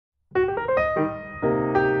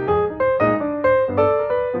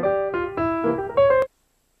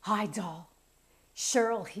Hi, doll.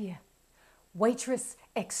 Cheryl here, waitress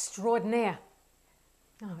extraordinaire.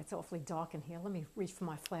 Oh, it's awfully dark in here. Let me reach for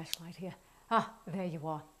my flashlight here. Ah, there you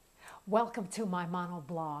are. Welcome to my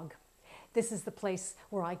monoblog. This is the place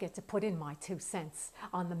where I get to put in my 2 cents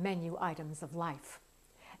on the menu items of life.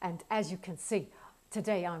 And as you can see,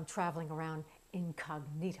 today I'm traveling around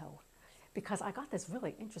incognito because I got this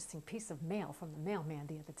really interesting piece of mail from the mailman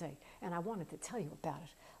the other day, and I wanted to tell you about it.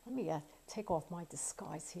 Let me take off my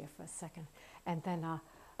disguise here for a second, and then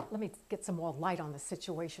let me get some more light on the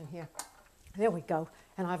situation here. There we go.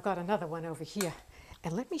 And I've got another one over here.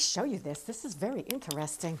 And let me show you this. This is very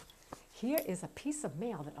interesting. Here is a piece of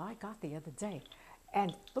mail that I got the other day.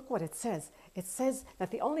 And look what it says. It says that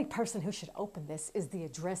the only person who should open this is the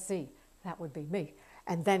addressee. That would be me.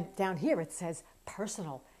 And then down here it says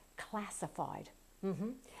personal, classified.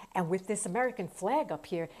 And with this American flag up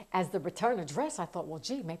here as the return address, I thought, well,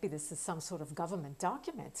 gee, maybe this is some sort of government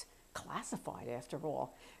document. Classified, after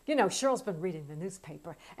all. You know, Cheryl's been reading the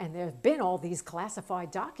newspaper, and there have been all these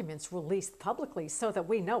classified documents released publicly so that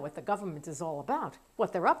we know what the government is all about,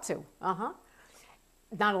 what they're up to.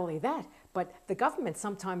 Not only that, but the government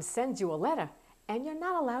sometimes sends you a letter, and you're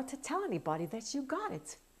not allowed to tell anybody that you got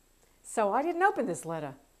it. So I didn't open this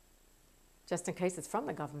letter, just in case it's from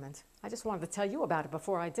the government. I just wanted to tell you about it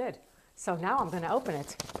before I did. So now I'm going to open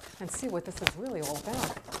it and see what this is really all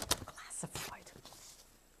about. Classified.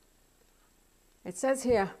 It says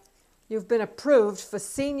here, you've been approved for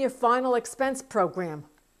Senior Final Expense Program.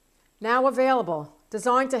 Now available,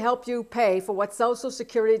 designed to help you pay for what Social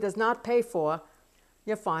Security does not pay for,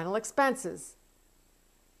 your final expenses.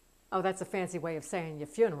 Oh, that's a fancy way of saying your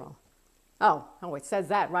funeral. Oh, it says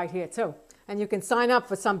that right here too. And you can sign up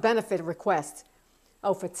for some benefit request.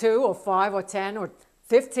 Oh, for $2 or $5 or $10 or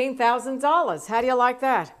 $15,000. How do you like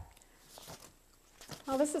that?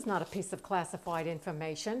 Oh, this is not a piece of classified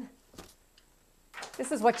information.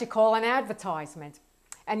 This is what you call an advertisement.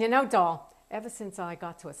 And you know, doll, ever since I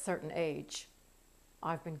got to a certain age,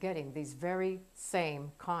 I've been getting these very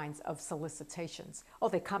same kinds of solicitations. Oh,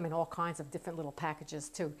 they come in all kinds of different little packages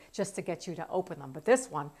too, just to get you to open them. But this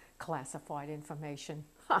one, classified information.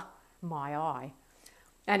 Ha, my eye.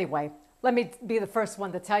 Anyway, let me be the first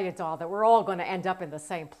one to tell you, doll, that we're all going to end up in the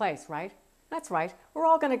same place, right? That's right. We're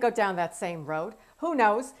all going to go down that same road. Who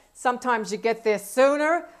knows? Sometimes you get there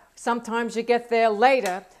sooner, sometimes you get there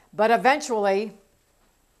later, but eventually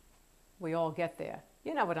we all get there.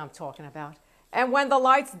 You know what I'm talking about. And when the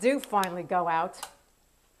lights do finally go out,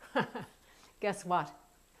 guess what?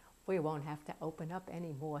 We won't have to open up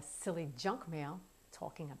any more silly junk mail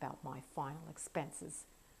talking about my final expenses.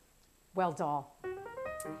 Well, doll,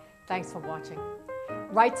 thanks for watching.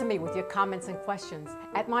 Write to me with your comments and questions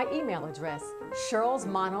at my email address,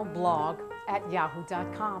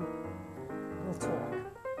 cherylsmonoblog@yahoo.com. We'll talk.